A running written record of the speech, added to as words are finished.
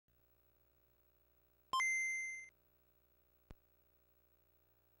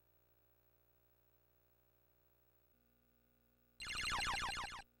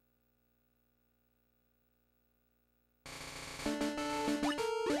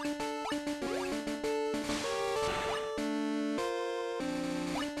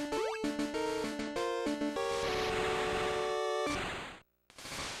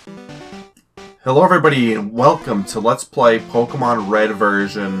Hello everybody and welcome to Let's Play Pokemon Red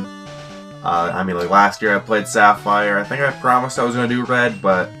version. Like last year I played Sapphire. I think I promised I was going to do Red,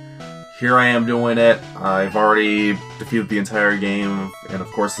 but here I am doing it. I've already defeated the entire game, and of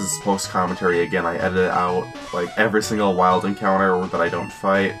course this is post-commentary again. I edited out like every single wild encounter that I don't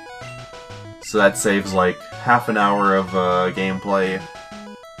fight. So that saves like half an hour of gameplay.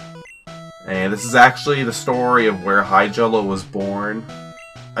 And this is actually the story of where Hyjullo was born.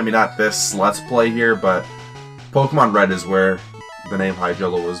 I mean, not this Let's Play here, but Pokemon Red is where the name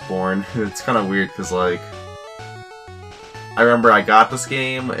Hyjullo was born. It's kind of weird, because, like, I remember I got this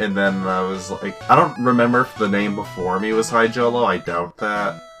game, and then I was like, I don't remember if the name before me was Hyjullo. I doubt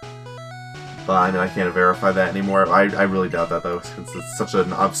that. But, I mean, I can't verify that anymore. I really doubt that, though, since it's such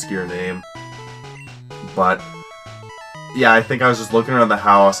an obscure name. But yeah, I think I was just looking around the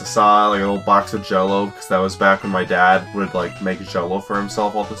house. I saw like a little box of Jello, because that was back when my dad would like make Jello for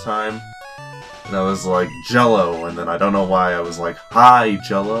himself all the time. And I was like, Jello, and then I don't know why I was like, hi,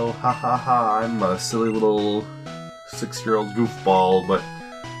 Jello, ha ha ha, I'm a silly little 6-year-old goofball, but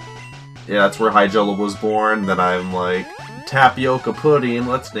yeah, that's where Hyjullo was born. Then I'm like, tapioca pudding,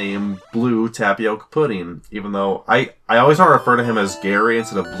 let's name Blue tapioca pudding. Even though I always want to refer to him as Gary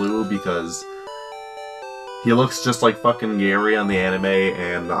instead of Blue, because he looks just like fucking Gary on the anime,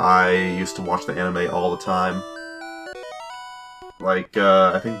 and I used to watch the anime all the time. Like,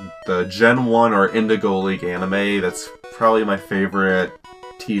 I think the Gen 1 or Indigo League anime, that's probably my favorite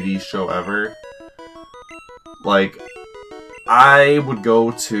TV show ever. Like, I would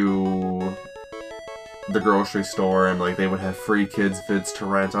go to the grocery store, and like, they would have free kids vids to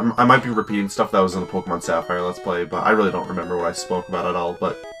rent. I might be repeating stuff that was in the Pokemon Sapphire Let's Play, but I really don't remember what I spoke about at all,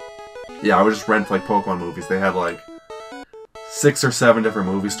 but yeah, I would just rent, like, Pokemon movies. They had, like, 6 or 7 different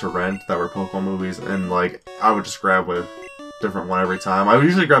movies to rent that were Pokemon movies, and, like, I would just grab a different one every time. I would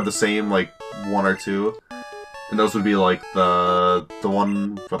usually grab the same, like, 1 or 2, and those would be, like, the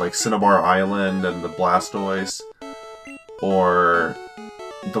one for, like, Cinnabar Island and the Blastoise, or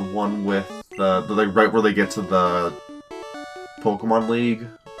the one with like, right where they get to the Pokemon League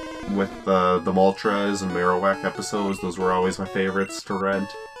with the Moltres and Marowak episodes. Those were always my favorites to rent.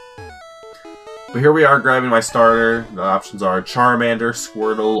 But here we are grabbing my starter. The options are Charmander,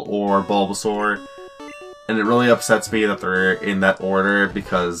 Squirtle, or Bulbasaur. And it really upsets me that they're in that order,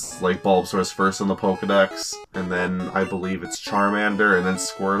 because, like, Bulbasaur is first in the Pokedex, and then I believe it's Charmander, and then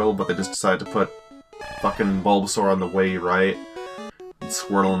Squirtle, but they just decided to put fucking Bulbasaur on the way right, and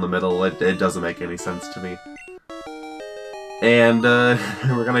Squirtle in the middle. It doesn't make any sense to me. And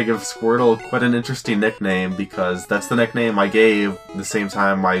we're gonna give Squirtle quite an interesting nickname, because that's the nickname I gave the same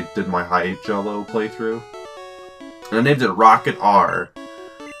time I did my Hyjullo playthrough. And I named it Rocket R.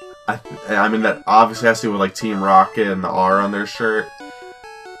 I mean, that obviously has to do with like Team Rocket and the R on their shirt.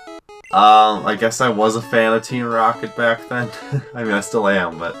 I guess I was a fan of Team Rocket back then. I mean, I still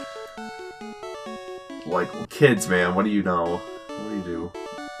am, but like, kids, man, what do you know? What do you do?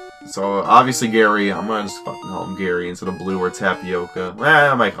 So, obviously Gary, I'm gonna just fucking call him Gary instead of Blue or Tapioca.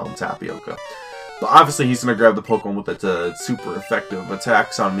 I might call him Tapioca. But obviously he's gonna grab the Pokemon with the super effective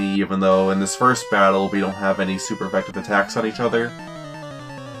attacks on me, even though in this first battle we don't have any super effective attacks on each other.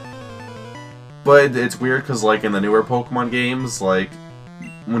 But it's weird, because like in the newer Pokemon games, like,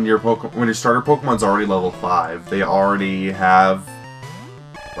 when your starter Pokemon's already level 5, they already have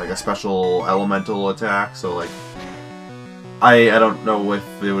like a special elemental attack, so like, I don't know if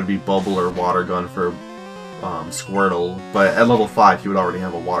it would be Bubble or Water Gun for Squirtle, but at level 5 he would already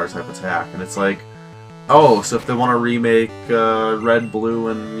have a Water type attack, and it's like, oh, so if they want to remake Red, Blue,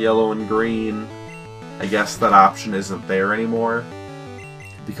 and Yellow and Green, I guess that option isn't there anymore,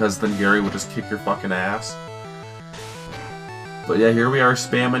 because then Gary would just kick your fucking ass. But yeah, here we are,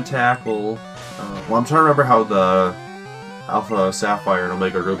 Spam and Tackle. Well, I'm trying to remember how the Alpha Sapphire and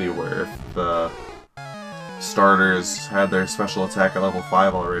Omega Ruby were, if the starters had their special attack at level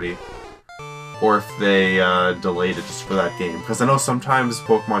 5 already, or if they delayed it just for that game, because I know sometimes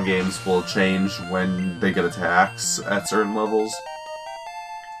Pokemon games will change when they get attacks at certain levels.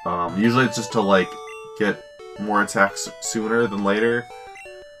 Usually it's just to like get more attacks sooner than later,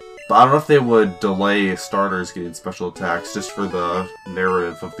 but I don't know if they would delay starters getting special attacks just for the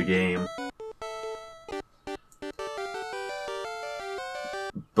narrative of the game.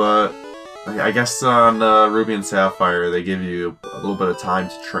 But I guess on Ruby and Sapphire, they give you a little bit of time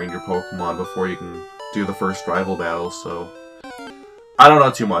to train your Pokemon before you can do the first rival battle, so I don't know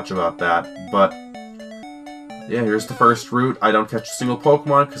too much about that, but yeah, here's the first route. I don't catch a single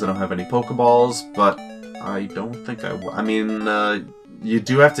Pokemon because I don't have any Pokeballs, but I don't think I will. I mean, you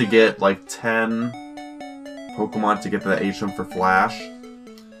do have to get like 10 Pokemon to get the HM for Flash.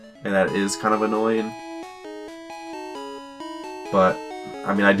 and that is kind of annoying. But,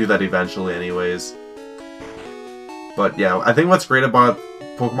 I mean, I do that eventually anyways. But yeah, I think what's great about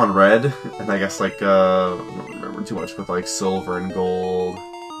Pokemon Red, and I guess like, I don't remember too much with like Silver and Gold,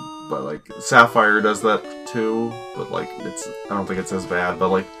 but like Sapphire does that too, but like, I don't think it's as bad, but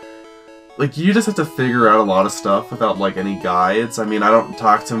like you just have to figure out a lot of stuff without like any guides. I mean, I don't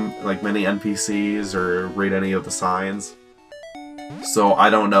talk to like many NPCs or read any of the signs, so I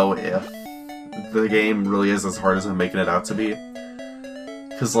don't know if the game really is as hard as I'm making it out to be.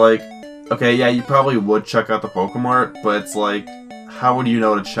 Cause like, okay, yeah, you probably would check out the Pokemart, but it's like, how would you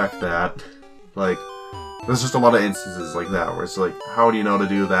know to check that? Like, there's just a lot of instances like that where it's like, how do you know to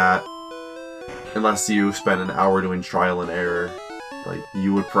do that? Unless you spend an hour doing trial and error. Like,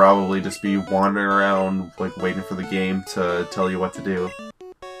 you would probably just be wandering around, like, waiting for the game to tell you what to do.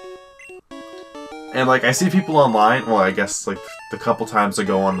 And, like, I see people online, well, I guess, like, the couple times I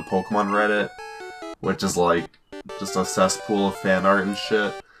go on the Pokemon Reddit, which is, like, just a cesspool of fan art and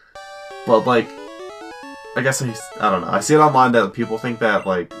shit. But, like, I guess I don't know. I see it online that people think that,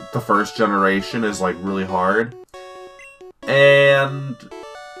 like, the first generation is, like, really hard. And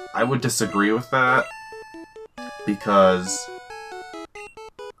I would disagree with that. Because,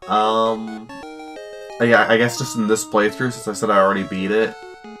 yeah, I guess just in this playthrough, since I said I already beat it,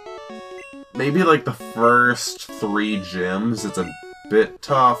 maybe, like, the first 3 gyms, it's a bit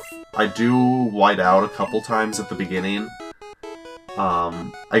tough. I do white out a couple times at the beginning.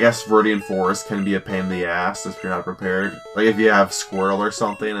 I guess Viridian Forest can be a pain in the ass if you're not prepared. Like, if you have Squirtle or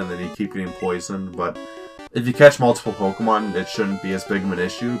something and then you keep getting poisoned, but if you catch multiple Pokemon, it shouldn't be as big of an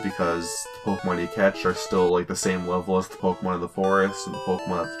issue because the Pokemon you catch are still, like, the same level as the Pokemon in the forest and the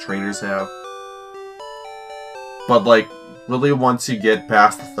Pokemon that the trainers have. But, like, really once you get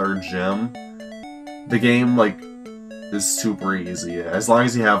past the 3rd gym, the game, like, is super easy. As long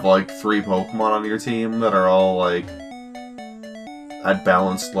as you have, like, 3 Pokemon on your team that are all, like, at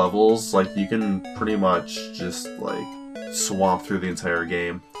balanced levels, like, you can pretty much just, like, swamp through the entire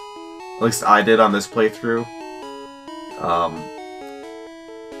game. At least I did on this playthrough.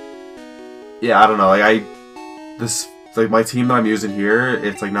 Yeah, I don't know, like, like, my team that I'm using here,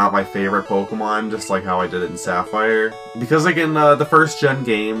 it's, like, not my favorite Pokemon, just like how I did it in Sapphire. Because, like, in the first-gen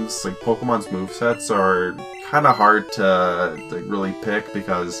games, like, Pokemon's movesets are kind of hard to like, really pick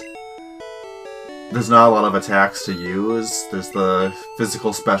because there's not a lot of attacks to use. There's the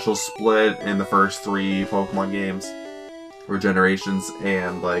physical special split in the first 3 Pokemon games, or generations,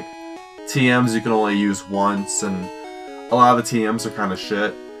 and, like, TMs you can only use once, and a lot of the TMs are kind of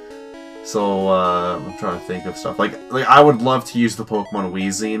shit. So, I'm trying to think of stuff. Like, I would love to use the Pokemon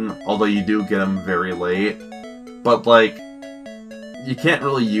Weezing, although you do get him very late. But, like, you can't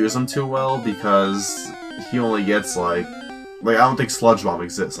really use him too well because he only gets, like, I don't think Sludge Bomb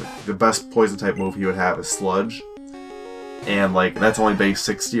exists. Like, the best poison-type move he would have is Sludge. And, like, that's only base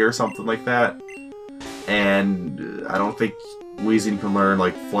 60 or something like that. And I don't think Weezing can learn,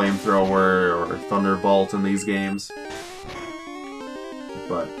 like, Flamethrower or Thunderbolt in these games.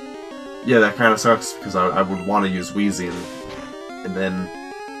 But yeah, that kind of sucks because I would want to use Weezing. And then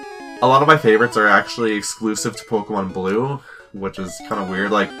a lot of my favorites are actually exclusive to Pokemon Blue, which is kind of weird.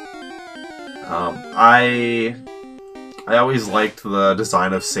 Like, I always liked the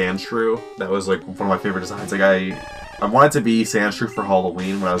design of Sandshrew. That was, like, one of my favorite designs. Like, I wanted to be Sandshrew for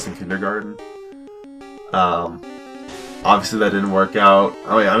Halloween when I was in kindergarten. Obviously that didn't work out.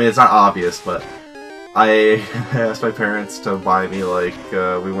 I mean, it's not obvious, but I asked my parents to buy me, like,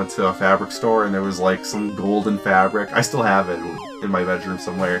 we went to a fabric store and there was, like, some golden fabric. I still have it in my bedroom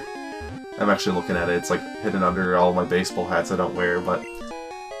somewhere. I'm actually looking at it. It's, like, hidden under all my baseball hats I don't wear, but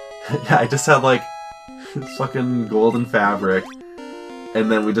yeah, I just had, like, fucking golden fabric,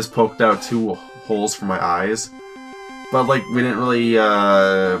 and then we just poked out 2 holes for my eyes. But, like, we didn't really,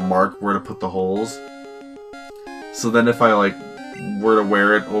 mark where to put the holes. So then if I, like, were to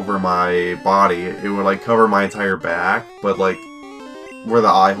wear it over my body, it would, like, cover my entire back, but, like, where the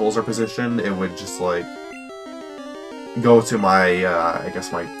eye holes are positioned, it would just, like, go to my, I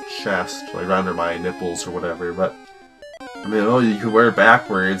guess my chest, like, under my nipples or whatever, but I mean, oh, you could wear it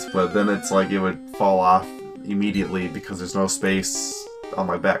backwards, but then it's like it would fall off immediately because there's no space on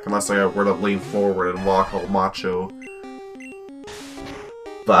my back, unless I were to lean forward and walk all macho.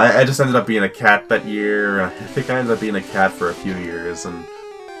 But I just ended up being a cat that year. I think I ended up being a cat for a few years, and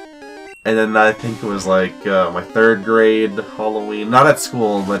then I think it was like my 3rd grade Halloween, not at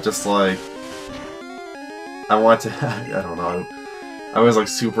school, but just like I wanted to. I don't know. I was like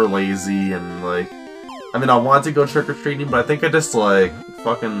super lazy and like. I mean, I wanted to go trick-or-treating, but I think I just, like,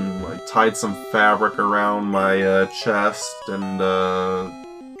 fucking, like, tied some fabric around my, chest and,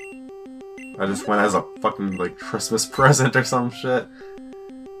 I just went as a fucking, like, Christmas present or some shit.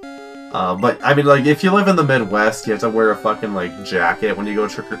 But, I mean, like, if you live in the Midwest, you have to wear a fucking, like, jacket when you go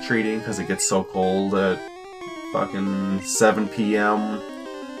trick-or-treating, because it gets so cold at fucking 7 p.m.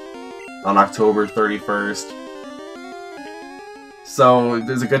 on October 31st. So,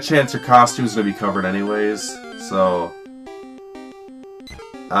 there's a good chance your costume's gonna be covered anyways, so...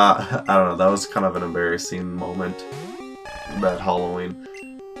 I don't know, that was kind of an embarrassing moment, that Halloween.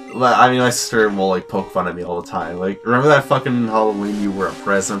 I mean, my sister will, like, poke fun at me all the time. Like, remember that fucking Halloween you were a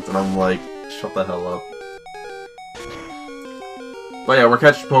present? And I'm like, shut the hell up. But yeah, we're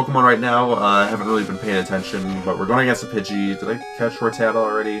catching Pokemon right now. I haven't really been paying attention, but we're going against a Pidgey. Did I catch Rattata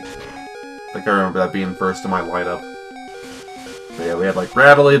already? I think I remember that being first in my lineup. But yeah, we had, like,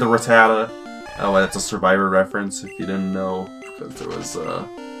 Rattata the Rattata. Oh, that's a Survivor reference, if you didn't know. Because there was, Oh,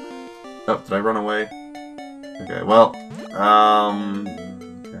 did I run away? Okay, well,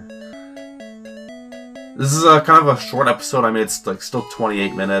 this is a kind of a short episode. I mean, it's like still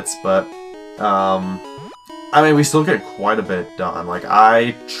 28 minutes, but I mean, we still get quite a bit done. Like,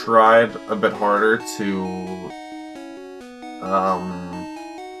 I tried a bit harder to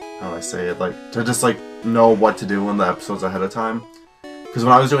how do I say it? Like, to just like know what to do in the episodes ahead of time. Because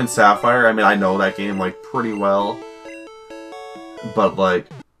when I was doing Sapphire, I mean, I know that game like pretty well, but like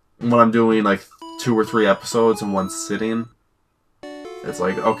when I'm doing like 2 or 3 episodes in one sitting, it's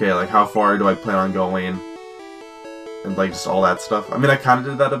like, okay, like, how far do I plan on going? And, like, just all that stuff. I mean, I kind of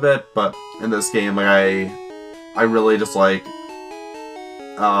did that a bit, but in this game, like, I really just, like,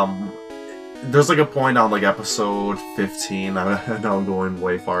 there's, like, a point on, like, episode 15, I know I'm going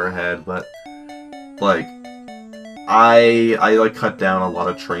way far ahead, but, like, I like, cut down a lot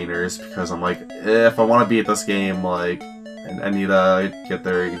of trainers, because I'm like, if I want to beat this game, like, I need to get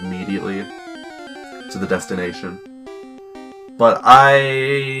there immediately to the destination. But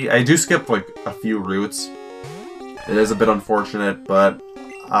I do skip, like, a few routes. It is a bit unfortunate, but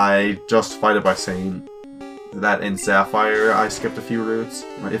I justified it by saying that in Sapphire I skipped a few routes.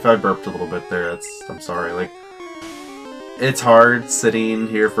 If I burped a little bit there, I'm sorry. Like, it's hard sitting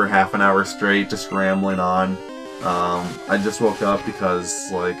here for half an hour straight, just rambling on. I just woke up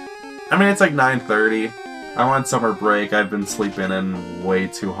because, like, I mean, it's like 9:30. I went summer break. I've been sleeping in way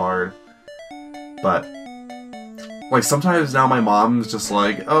too hard. But, like, sometimes now my mom's just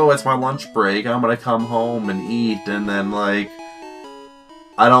like, oh, it's my lunch break, I'm gonna come home and eat, and then, like,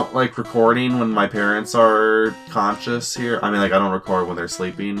 I don't like recording when my parents are conscious here. I mean, like, I don't record when they're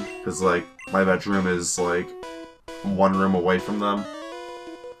sleeping, because, like, my bedroom is, like, 1 room away from them.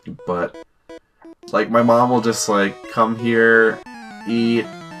 But, like, my mom will just, like, come here, eat,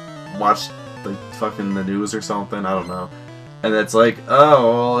 watch, like, fucking the news or something, I don't know. And it's like,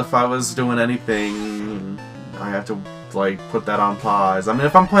 oh, well, if I was doing anything, I have to, like, put that on pause. I mean,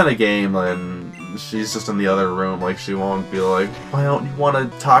 if I'm playing a game, then she's just in the other room, like, she won't be like, why don't you want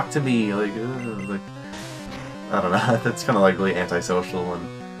to talk to me? Like, I don't know, that's kind of, like, really antisocial and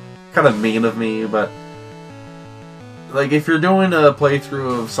kind of mean of me, but, like, if you're doing a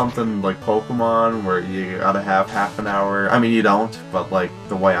playthrough of something like Pokemon, where you gotta have half an hour, I mean, you don't, but, like,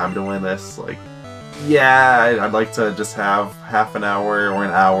 the way I'm doing this, like, yeah, I'd like to just have half an hour or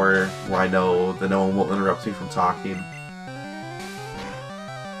an hour where I know that no one will interrupt me from talking.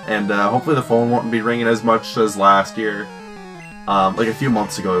 And hopefully the phone won't be ringing as much as last year. Like a few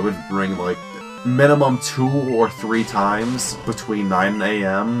months ago, it would ring like minimum 2 or 3 times between 9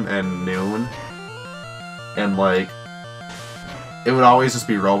 AM and noon. And like, it would always just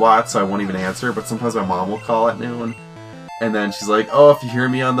be robots, so I won't even answer, but sometimes my mom will call at noon. And then she's like, oh, if you hear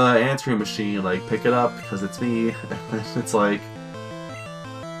me on the answering machine, like, pick it up, because it's me. It's like,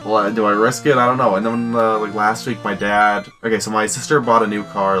 well, do I risk it? I don't know. And then, like, last week, my dad... Okay, so my sister bought a new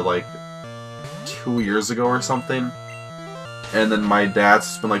car, like, 2 years ago or something. And then my dad's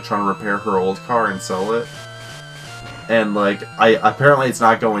just been, like, trying to repair her old car and sell it. And, like, apparently it's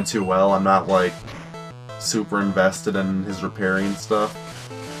not going too well. I'm not, like, super invested in his repairing stuff.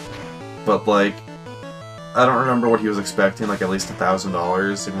 But, like, I don't remember what he was expecting, like at least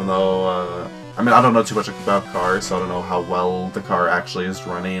 $1,000, even though, I mean, I don't know too much about cars, so I don't know how well the car actually is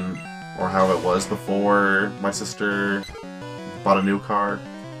running, or how it was before my sister bought a new car.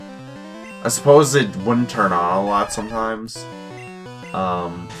 I suppose it wouldn't turn on a lot sometimes.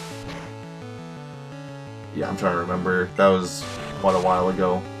 Yeah, I'm trying to remember. That was quite a while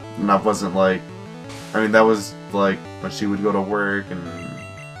ago. And that wasn't like... I mean, that was like when she would go to work and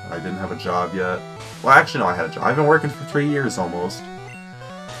I didn't have a job yet. Well, actually, no, I had a job. I've been working for 3 years almost.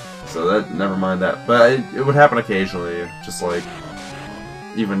 So that, never mind that. But it would happen occasionally, just like,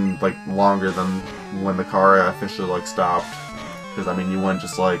 even like longer than when the car officially like stopped. Because, I mean, you wouldn't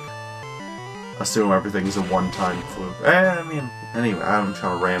just like assume everything's a one-time fluke. I mean, anyway, I'm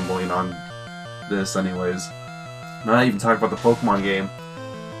kind of rambling on this anyways. I'm not even talking about the Pokemon game.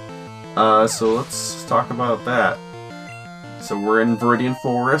 So let's talk about that. So we're in Viridian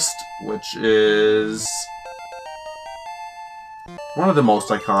Forest, which is one of the most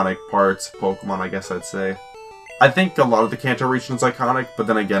iconic parts of Pokemon, I guess I'd say. I think a lot of the Kanto region is iconic, but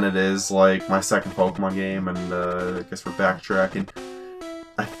then again it is like my second Pokemon game, and I guess we're backtracking.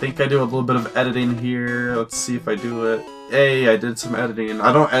 I think I do a little bit of editing here. Let's see if I do it. Hey, I did some editing.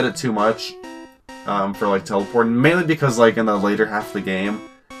 I don't edit too much for like teleporting, mainly because like in the later half of the game,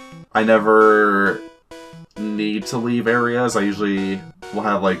 I never need to leave areas. I usually will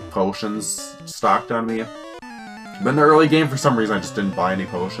have like potions stocked on me. But in the early game, for some reason, I just didn't buy any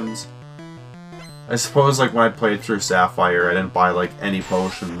potions. I suppose like when I played through Sapphire, I didn't buy like any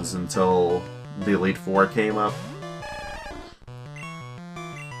potions until the Elite Four came up.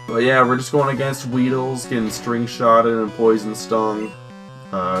 But yeah, we're just going against Weedles, getting string shotted and poison stung.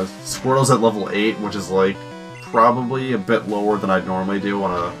 Squirtle's at level 8, which is like probably a bit lower than I'd normally do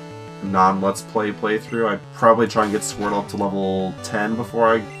on a non-Let's Play playthrough. I'd probably try and get Squirtle up to level 10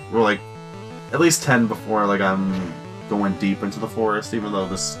 before or like at least 10 before like I'm going deep into the forest, even though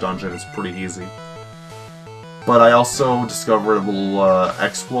this dungeon is pretty easy. But I also discovered a little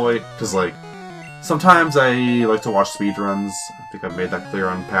exploit, because like sometimes I like to watch speedruns. I think I've made that clear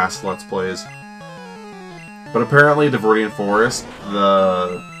on past Let's Plays. But apparently the Viridian Forest,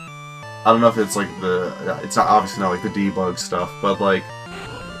 I don't know if it's like it's not obviously not like the debug stuff, but like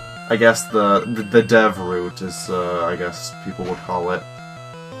I guess the dev route is I guess people would call it.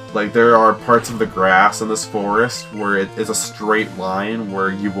 Like there are parts of the grass in this forest where it is a straight line where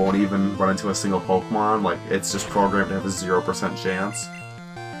you won't even run into a single Pokemon. Like it's just programmed to have a 0% chance.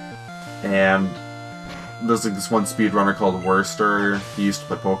 And there's like this one speedrunner called Worster. He used to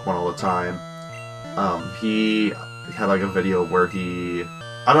play Pokemon all the time. He had like a video where I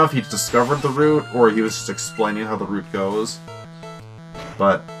don't know if he discovered the route or he was just explaining how the route goes.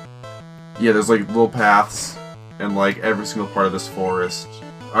 But yeah, there's like little paths in like every single part of this forest.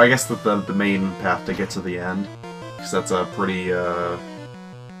 I guess the main path to get to the end, because that's a pretty not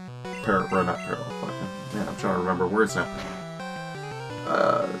parallel. Man, I'm trying to remember words now.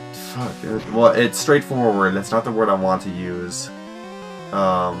 Fuck. Well, it's straightforward. That's not the word I want to use.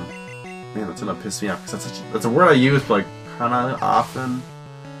 Man, that's gonna piss me off because that's a word I use like kind of often,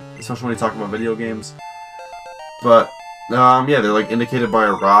 especially when you talk about video games. But yeah, they're like indicated by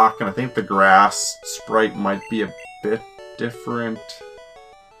a rock, and I think the grass sprite might be a bit different.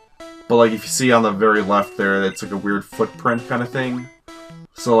 But like if you see on the very left there, it's like a weird footprint kind of thing.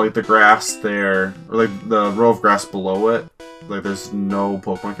 So like the grass there, or like the row of grass below it, like there's no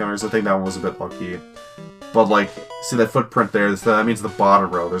Pokemon counters. I think that one was a bit lucky. But like, see that footprint there, that means the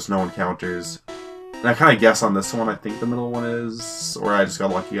bottom row, there's no encounters. And I kind of guess on this one, I think the middle one is, or I just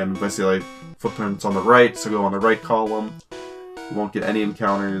got lucky again. If I see like footprints on the right, so go on the right column. You won't get any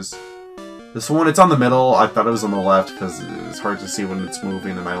encounters. This one, it's on the middle. I thought it was on the left because it's hard to see when it's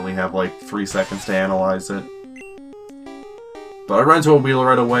moving and I only have like 3 seconds to analyze it. But I ran into a Weedle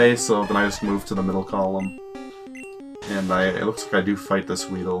right away, so then I just moved to the middle column. And it looks like I do fight this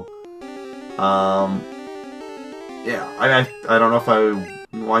Weedle. Yeah, I don't know if well,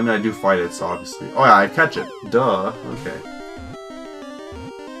 I mean, I do fight it, so obviously. Oh yeah, I catch it. Duh. Okay.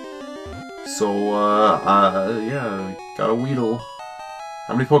 So, yeah, got a Weedle.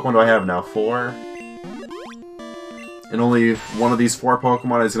 How many Pokemon do I have now? 4? And only one of these 4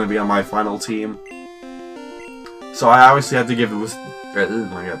 Pokemon is going to be on my final team. So I obviously had to give it with... Oh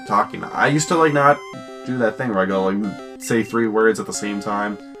my god, talking. I used to, like, not do that thing where I go, like, say 3 words at the same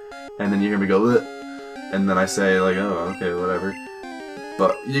time. And then you hear me go, ugh, and then I say, like, oh, okay, whatever.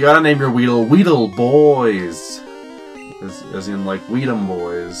 But you gotta name your Weedle Weedle Boys. As in, like, Weed'em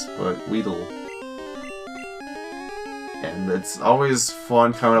Boys, but Weedle. And it's always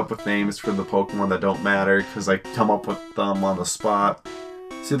fun coming up with names for the Pokemon that don't matter, because I come up with them on the spot.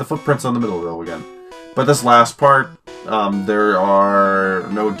 See the footprints on the middle row again. But this last part, there are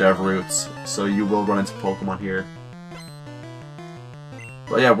no dev routes, so you will run into Pokemon here.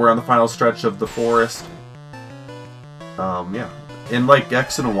 But yeah, we're on the final stretch of the forest. Yeah. In like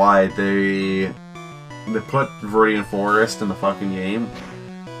X and Y, they put Viridian Forest in the fucking game.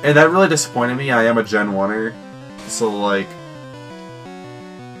 And that really disappointed me. I am a Gen 1er. So, like,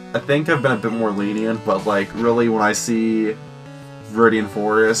 I think I've been a bit more lenient, but, like, really when I see Viridian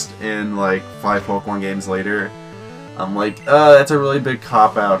Forest in, like, 5 Pokemon games later, I'm like, that's a really big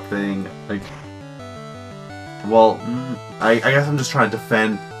cop-out thing. Like, well, I guess I'm just trying to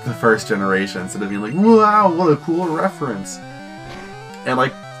defend the first generation instead of being like, wow, what a cool reference. And,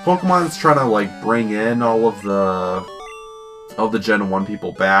 like, Pokemon's trying to like bring in all of the Gen 1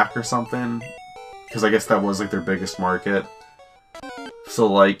 people back or something. Because I guess that was like their biggest market. So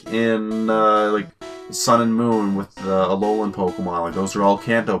like in like Sun and Moon with the Alolan Pokemon, like those are all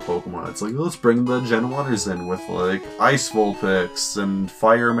Kanto Pokemon. It's like, let's bring the Gen 1ers in with like Ice Vulpix and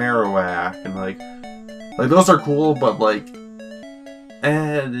Fire Marowak and like those are cool, but like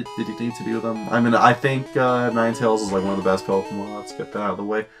did you need to do them? I mean, I think Ninetales is like one of the best Pokemon. Let's get that out of the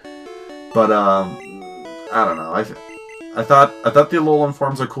way. But I don't know. I thought the Alolan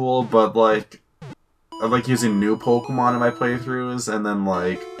forms are cool, but like I like using new Pokemon in my playthroughs, and then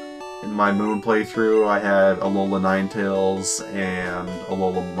like in my Moon playthrough I had Alola Ninetales and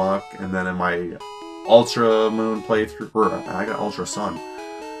Alola Muck, and then in my Ultra Moon playthrough, or I got Ultra Sun,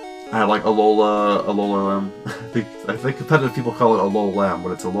 I had like Alola I think competitive people call it Alola,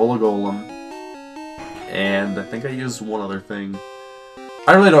 but it's Alola Golem. And I think I used one other thing.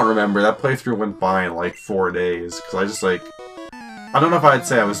 I really don't remember. That playthrough went by in like 4 days, because I just like... I don't know if I'd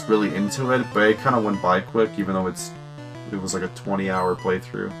say I was really into it, but it kind of went by quick, even though it was like a 20-hour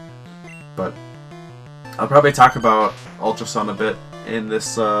playthrough. But I'll probably talk about Ultra Sun a bit in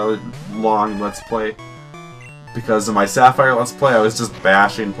this long Let's Play. Because in my Sapphire Let's Play, I was just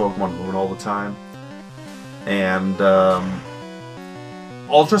bashing Pokemon Moon all the time. And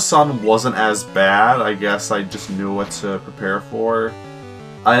Ultra Sun wasn't as bad. I guess I just knew what to prepare for.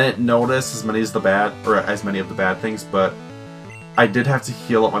 I didn't notice as many of the bad things, but I did have to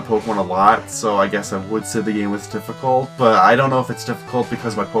heal up my Pokemon a lot, so I guess I would say the game was difficult. But I don't know if it's difficult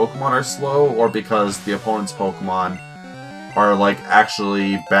because my Pokemon are slow, or because the opponent's Pokemon are like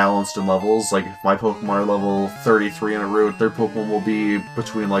actually balanced in levels. Like if my Pokemon are level 33 in a route, their Pokemon will be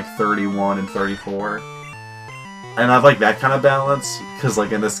between like 31 and 34. And I like that kind of balance, because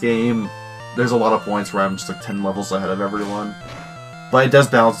like in this game, there's a lot of points where I'm just like 10 levels ahead of everyone. But it does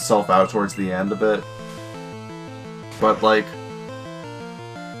balance itself out towards the end of it. But like,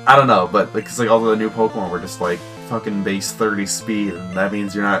 I don't know, but because like all the new Pokemon were just like fucking base 30 speed, and that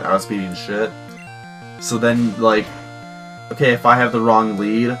means you're not outspeeding shit. So then like, okay, if I have the wrong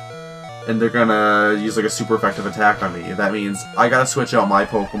lead, and they're gonna use like a super effective attack on me, that means I gotta switch out my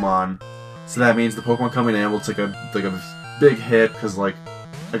Pokemon. So that means the Pokemon coming in will take a big hit, because like,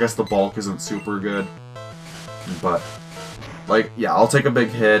 I guess the bulk isn't super good. But like, yeah, I'll take a big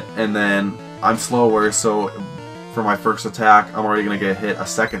hit, and then I'm slower, so for my first attack, I'm already gonna get hit a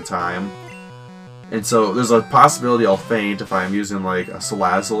second time. And so there's a possibility I'll faint if I'm using like a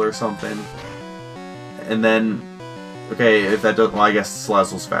Salazzle or something. And then, okay, if that doesn't, well, I guess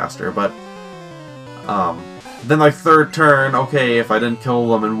Salazzle's faster, but then like third turn, okay, if I didn't kill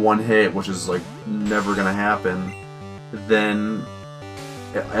them in one hit, which is like never gonna happen, then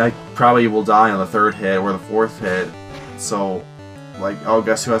I probably will die on the third hit or the fourth hit. So like, oh,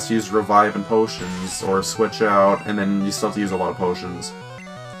 guess who has to use Revive and Potions, or switch out, and then you still have to use a lot of potions?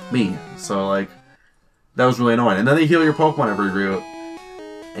 Me. So like, that was really annoying. And then they heal your Pokemon every route,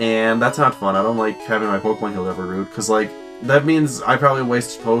 and that's not fun. I don't like having my Pokemon healed every route, because like, that means I probably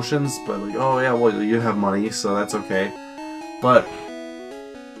waste potions, but like, oh yeah, well, you have money, so that's okay. But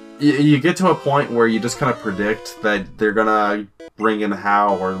you get to a point where you just kind of predict that they're gonna bring in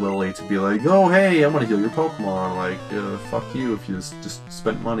Hao or Lily to be like, oh hey, I'm gonna heal your Pokemon, like, fuck you if you just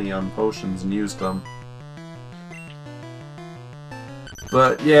spent money on potions and used them.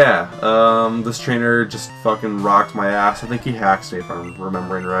 But yeah, this trainer just fucking rocked my ass. I think he hacks me, if I'm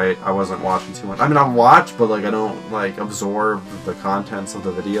remembering right. I wasn't watching too much. I mean, I watch, but like, I don't like absorb the contents of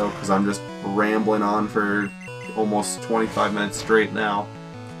the video, because I'm just rambling on for almost 25 minutes straight now.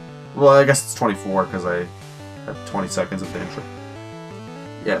 Well, I guess it's 24, because I have 20 seconds of the intro.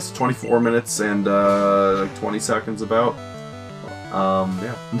 Yes, 24 minutes and like 20 seconds about.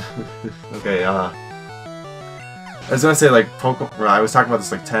 Yeah. Okay, I was gonna say, like, Pokemon. I was talking about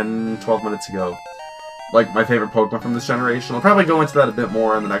this like 10-12 minutes ago. Like, my favorite Pokemon from this generation. I'll probably go into that a bit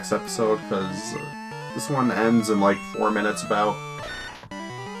more in the next episode, because this one ends in like 4 minutes about.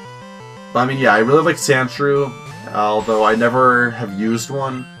 But I mean, yeah, I really like Sandshrew, although I never have used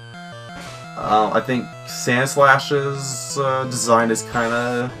one. I think Sandslash's design is kind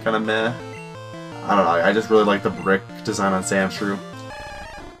of meh. I don't know. I just really like the brick design on Sandshrew,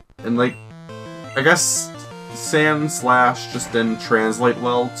 and like, I guess Sandslash just didn't translate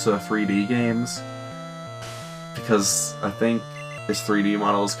well to 3D games, because I think his 3D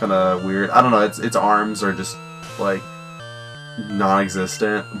model is kind of weird. I don't know. Its arms are just like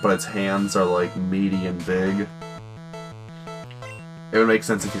non-existent, but its hands are like meaty and big. It would make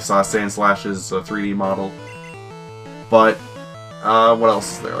sense if you saw Sandslash's 3D model. But, what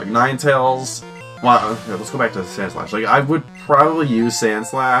else is there? Like, Ninetales, Well, okay, let's go back to Sand Slash. Like, I would probably use Sand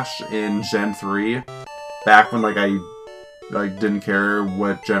Slash in Gen 3, back when, like, I didn't care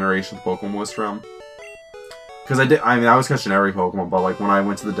what generation the Pokemon was from. Because I was catching every Pokemon, but, like, when I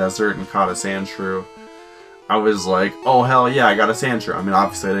went to the desert and caught a Sandshrew, I was like, oh, hell yeah, I got a Sandshrew. I mean,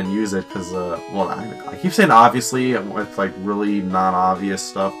 obviously I didn't use it, because, well, I keep saying obviously, with, like, really non-obvious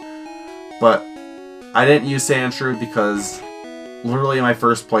stuff, but I didn't use Sandshrew because literally my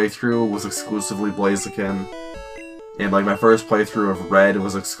first playthrough was exclusively Blaziken, and like my first playthrough of Red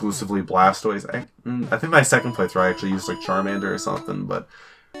was exclusively Blastoise. I think my second playthrough I actually used like Charmander or something, but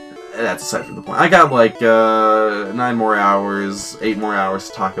that's aside from the point. I got like 9 more hours, 8 more hours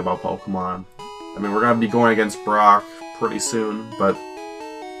to talk about Pokemon. I mean, we're gonna be going against Brock pretty soon, but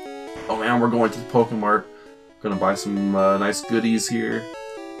oh man, we're going to the Pokemart. Gonna buy some nice goodies here.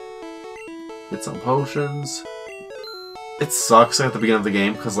 Get some potions. It sucks at the beginning of the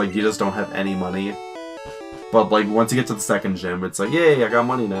game because like you just don't have any money. But like once you get to the second gym, it's like, yay, I got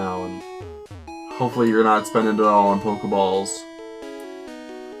money now, and hopefully you're not spending it all on Pokeballs.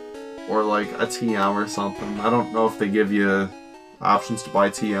 Or like a TM or something. I don't know if they give you options to buy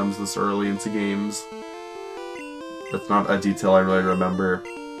TMs this early into games. That's not a detail I really remember.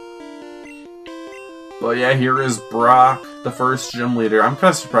 But yeah, here is Brock, the first gym leader. I'm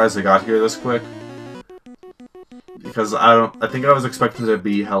kind of surprised I got here this quick. Because I think I was expecting to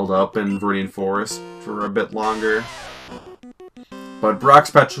be held up in Viridian Forest for a bit longer. But Brock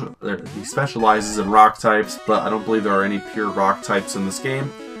he specializes in rock types, but I don't believe there are any pure rock types in this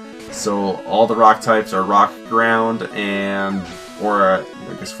game. So all the rock types are rock ground or I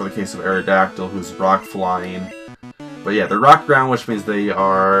guess for the case of Aerodactyl, who's rock flying. But yeah, they're rock ground, which means they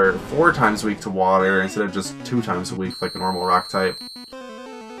are 4 times weak to water instead of just 2 times a weak like a normal rock type.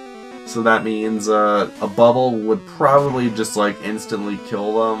 So that means a bubble would probably just like instantly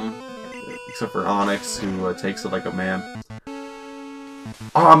kill them, except for Onyx, who takes it like a man.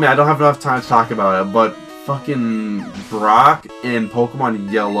 Oh man, I don't have enough time to talk about it, but fucking Brock in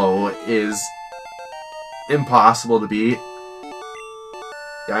Pokemon Yellow is impossible to beat.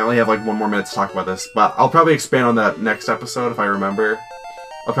 Yeah, I only have like 1 more minute to talk about this, but I'll probably expand on that next episode if I remember.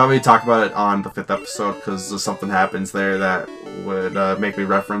 I'll probably talk about it on the 5th episode because something happens there that would make me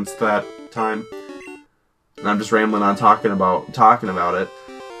reference that time. And I'm just rambling on talking about it.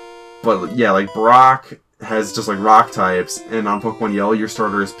 But yeah, like Brock has just like rock types, and on Pokemon Yellow your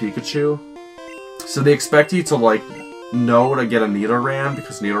starter is Pikachu. So they expect you to like know to get a Nidoran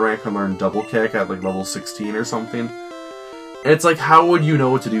because Nidoran can learn Double Kick at like level 16 or something. And it's like, how would you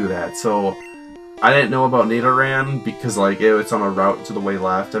know to do that? So I didn't know about Nidoran because like it's on a route to the way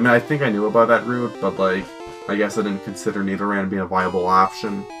left. I mean, I think I knew about that route, but like I guess I didn't consider Nidoran being a viable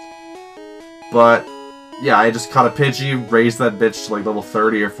option. But yeah, I just caught a Pidgey, raised that bitch to like level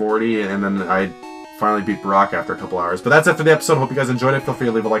 30 or 40, and then I finally beat Brock after a couple hours. But that's it for the episode. Hope you guys enjoyed it. Feel free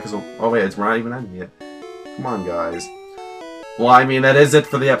to leave a like as well. Oh wait, we're not even ending yet. Come on, guys. Well, I mean, that is it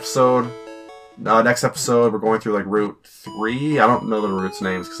for the episode. Next episode, we're going through like Route 3. I don't know the routes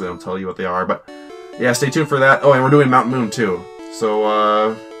names because they don't tell you what they are, but yeah, stay tuned for that. Oh, and we're doing Mountain Moon too.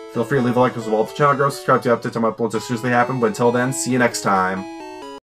 So, feel free to leave a like as well. If the channel grows, subscribe to updates on my uploads as soon as they happen. But until then, see you next time.